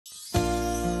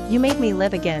You Made Me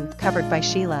Live Again, covered by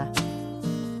Shiela.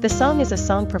 The song is a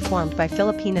song performed by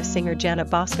Filipina singer Janet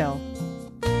Bosco.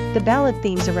 The ballad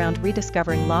themes around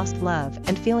rediscovering lost love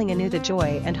and feeling anew the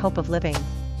joy and hope of living.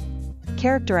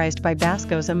 Characterized by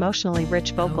Bosco's emotionally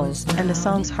rich vocals and the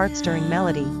song's heart-stirring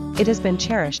melody, it has been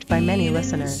cherished by many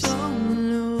listeners.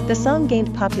 The song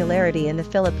gained popularity in the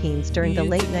Philippines during the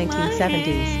late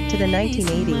 1970s to the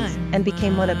 1980s and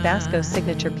became one of Bosco's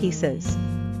signature pieces.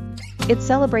 It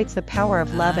celebrates the power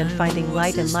of love and finding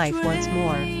light in life once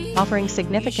more, offering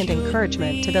significant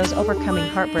encouragement to those overcoming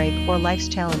heartbreak or life's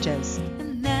challenges.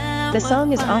 The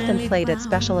song is often played at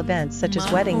special events such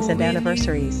as weddings and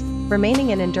anniversaries,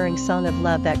 remaining an enduring song of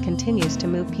love that continues to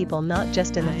move people not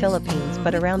just in the Philippines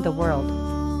but around the world.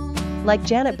 Like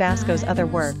Janet Bosco's other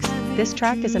works, this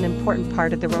track is an important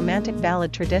part of the romantic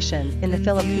ballad tradition in the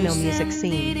Filipino music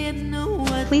scene.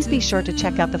 Please be sure to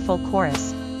check out the full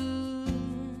chorus.